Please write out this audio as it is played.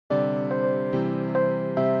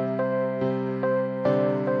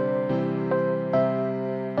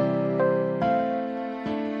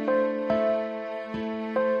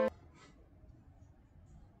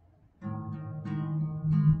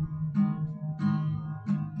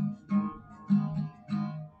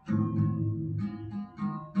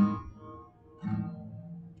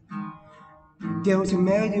There was a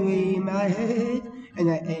melody in my head, and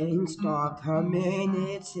I ain't stopped humming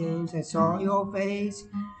it since I saw your face.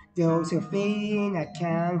 There was a feeling I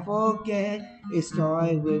can't forget. It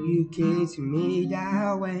started with you kissing me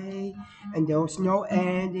that way, and there was no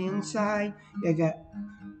end in sight. You got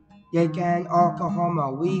alcohol, my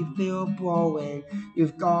refill blowing.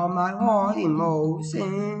 You've got my heart in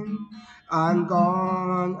motion. I'm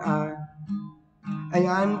gone, and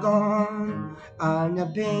I'm gone on the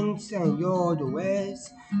pinks and you're the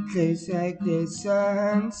west. Just like the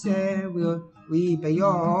sunset will we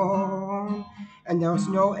beyond. And there's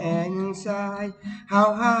no end inside.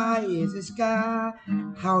 How high is the sky?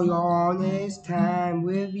 How long is time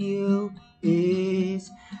with you? Is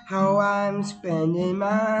how I'm spending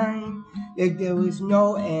mine. Like there is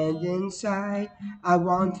no end inside. I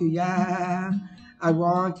want to laugh. I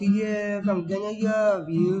want to give. I'm gonna love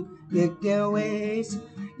you. Like there is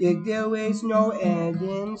no end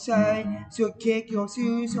in sight. So kick your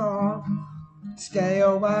shoes off. Stay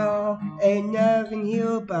a while, ain't nothing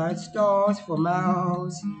here but stars for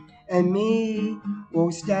miles. And me,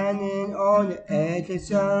 we're standing on the edge of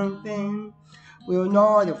something. We're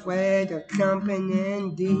not afraid of jumping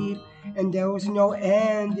in deep, and there was no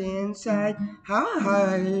end in sight. How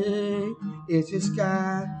high is the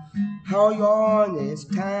sky? How long is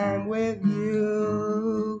time with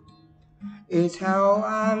you? It's how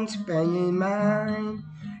I'm spending mine.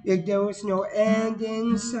 If there was no end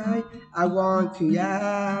in sight, I want to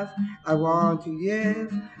laugh, I want to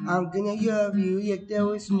live. I'm gonna love you if there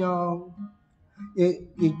was no, if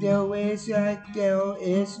there is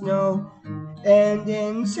no end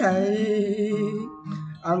in sight.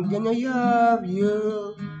 I'm gonna love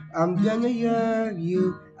you, I'm gonna love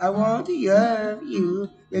you. I want to love you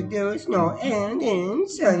if there is no end in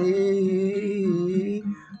sight.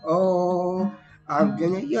 Oh, I'm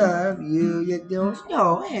gonna love you if there's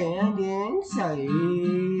no end in sight.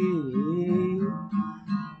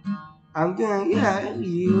 I'm gonna love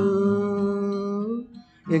you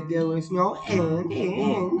if there was no end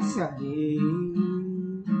in sight.